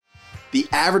The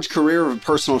average career of a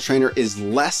personal trainer is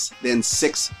less than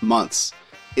 6 months.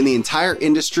 In the entire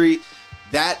industry,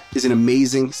 that is an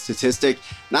amazing statistic.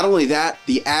 Not only that,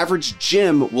 the average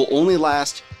gym will only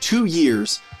last 2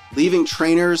 years, leaving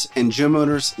trainers and gym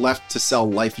owners left to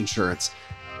sell life insurance.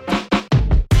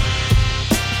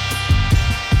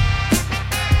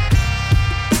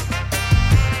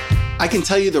 I can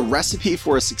tell you the recipe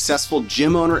for a successful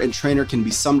gym owner and trainer can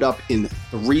be summed up in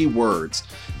 3 words.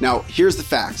 Now, here's the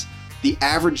facts. The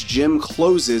average gym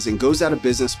closes and goes out of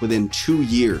business within 2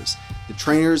 years. The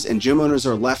trainers and gym owners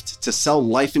are left to sell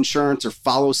life insurance or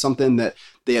follow something that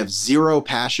they have zero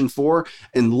passion for,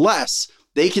 unless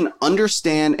they can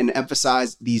understand and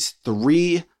emphasize these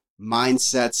 3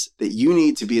 mindsets that you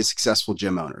need to be a successful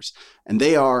gym owners. And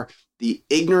they are the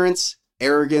ignorance,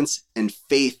 arrogance, and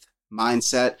faith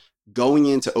mindset going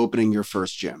into opening your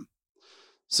first gym.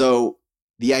 So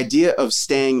the idea of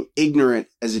staying ignorant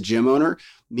as a gym owner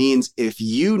means if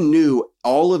you knew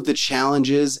all of the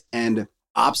challenges and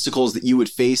obstacles that you would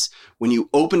face when you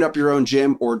opened up your own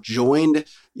gym or joined,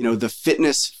 the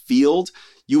fitness field,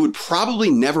 you would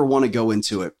probably never want to go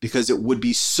into it because it would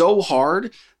be so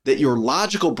hard that your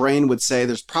logical brain would say,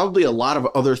 there's probably a lot of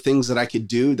other things that I could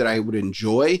do that I would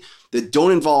enjoy that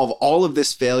don't involve all of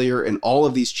this failure and all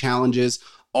of these challenges,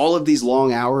 all of these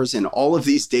long hours and all of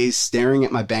these days staring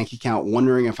at my bank account,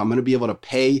 wondering if I'm going to be able to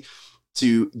pay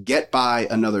to get by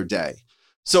another day.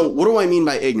 So what do I mean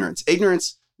by ignorance?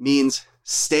 Ignorance means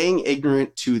staying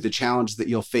ignorant to the challenge that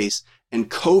you'll face. And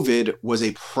COVID was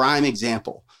a prime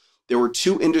example. There were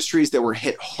 2 industries that were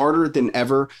hit harder than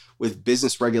ever with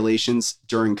business regulations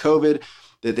during COVID,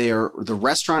 that they are the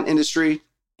restaurant industry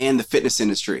and the fitness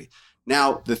industry.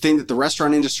 Now, the thing that the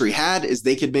restaurant industry had is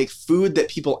they could make food that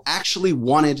people actually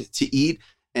wanted to eat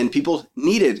and people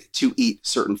needed to eat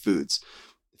certain foods.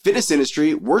 Fitness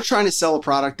industry, we're trying to sell a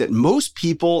product that most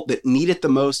people that need it the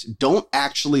most don't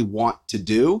actually want to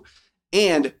do,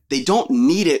 and they don't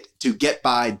need it to get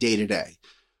by day to day,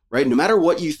 right? No matter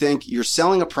what you think, you're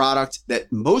selling a product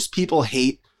that most people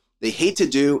hate. They hate to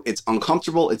do. It's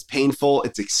uncomfortable. It's painful.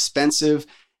 It's expensive,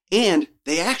 and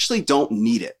they actually don't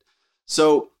need it.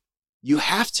 So you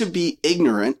have to be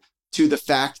ignorant to the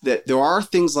fact that there are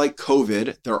things like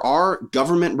COVID, there are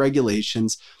government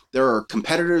regulations, there are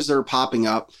competitors that are popping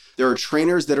up, there are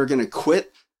trainers that are going to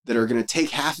quit, that are going to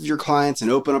take half of your clients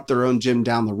and open up their own gym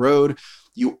down the road.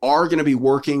 You are going to be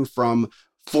working from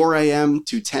 4 a.m.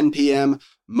 to 10 p.m.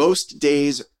 most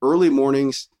days, early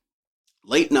mornings,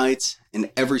 late nights,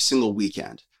 and every single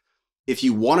weekend. If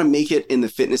you want to make it in the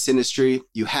fitness industry,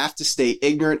 you have to stay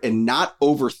ignorant and not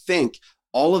overthink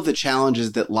all of the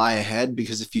challenges that lie ahead,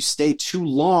 because if you stay too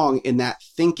long in that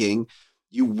thinking,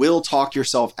 you will talk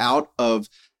yourself out of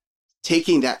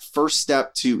taking that first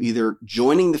step to either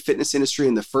joining the fitness industry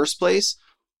in the first place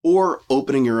or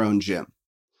opening your own gym.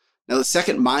 Now, the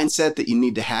second mindset that you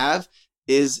need to have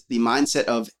is the mindset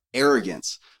of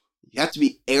arrogance. You have to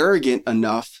be arrogant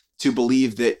enough to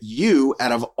believe that you,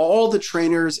 out of all the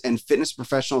trainers and fitness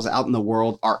professionals out in the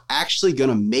world, are actually going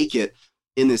to make it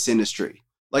in this industry.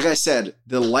 Like I said,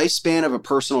 the lifespan of a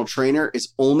personal trainer is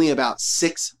only about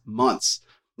 6 months.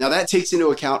 Now, that takes into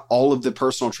account all of the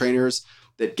personal trainers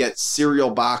that get cereal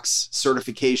box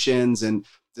certifications and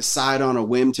decide on a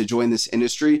whim to join this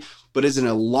industry, but is an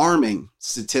alarming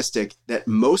statistic that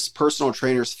most personal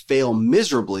trainers fail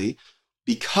miserably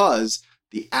because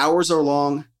the hours are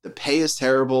long, the pay is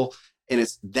terrible, and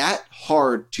it's that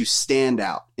hard to stand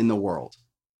out in the world,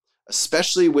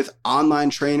 especially with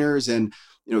online trainers and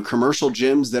commercial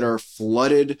gyms that are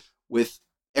flooded with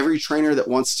every trainer that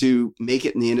wants to make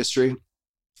it in the industry.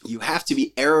 You have to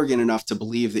be arrogant enough to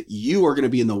believe that you are going to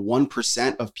be in the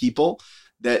 1% of people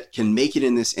that can make it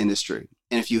in this industry.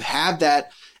 And if you have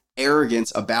that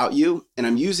arrogance about you, and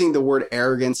I'm using the word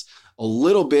arrogance a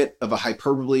little bit of a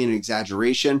hyperbole and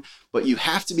exaggeration, but you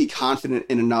have to be confident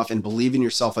in enough and believe in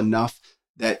yourself enough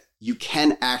that you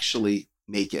can actually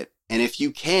make it. And if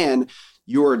you can,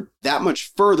 you're that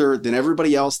much further than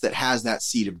everybody else that has that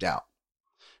seed of doubt.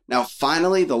 Now,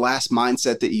 finally, the last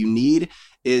mindset that you need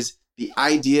is the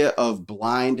idea of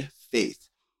blind faith.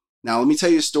 Now, let me tell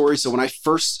you a story. So when I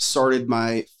first started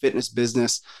my fitness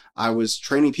business, I was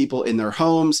training people in their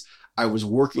homes. I was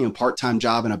working a part-time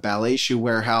job in a ballet shoe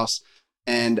warehouse.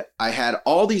 And I had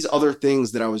all these other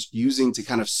things that I was using to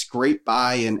kind of scrape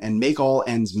by and make all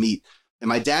ends meet. And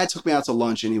my dad took me out to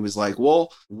lunch and he was like,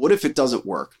 well, what if it doesn't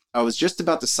work? I was just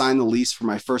about to sign the lease for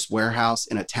my first warehouse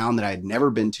in a town that I had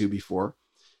never been to before.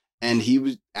 And he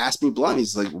would ask me bluntly,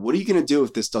 he's like, what are you going to do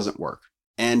if this doesn't work?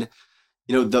 And,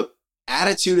 the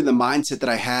attitude and the mindset that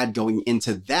I had going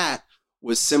into that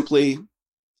was simply,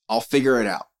 I'll figure it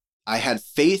out. I had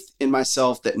faith in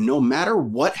myself that no matter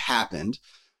what happened,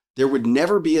 there would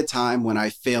never be a time when I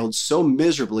failed so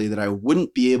miserably that I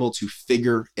wouldn't be able to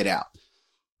figure it out.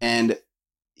 And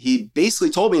he basically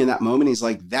told me in that moment, he's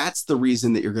like, that's the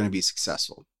reason that you're going to be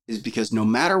successful, is because no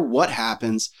matter what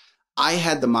happens, I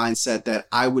had the mindset that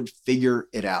I would figure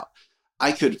it out.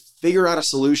 I could figure out a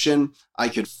solution. I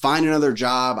could find another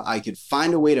job. I could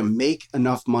find a way to make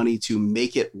enough money to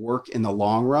make it work in the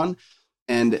long run.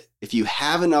 And if you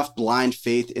have enough blind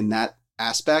faith in that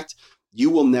aspect, you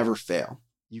will never fail.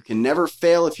 You can never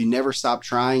fail if you never stop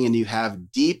trying and you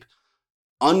have deep,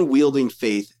 unwielding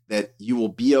faith that you will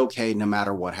be okay no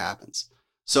matter what happens.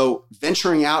 So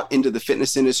venturing out into the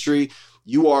fitness industry,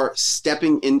 you are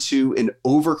stepping into an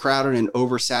overcrowded and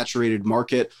oversaturated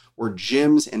market where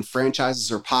gyms and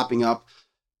franchises are popping up,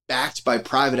 backed by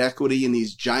private equity in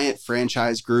these giant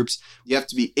franchise groups. You have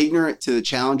to be ignorant to the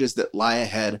challenges that lie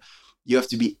ahead. You have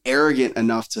to be arrogant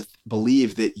enough to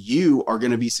believe that you are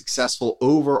going to be successful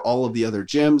over all of the other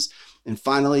gyms. And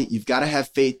finally, you've got to have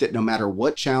faith that no matter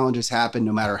what challenges happen,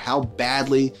 no matter how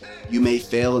badly you may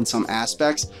fail in some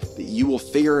aspects, that you will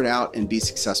figure it out and be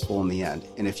successful in the end.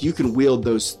 And if you can wield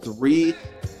those three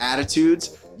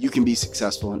attitudes, you can be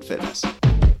successful in fitness.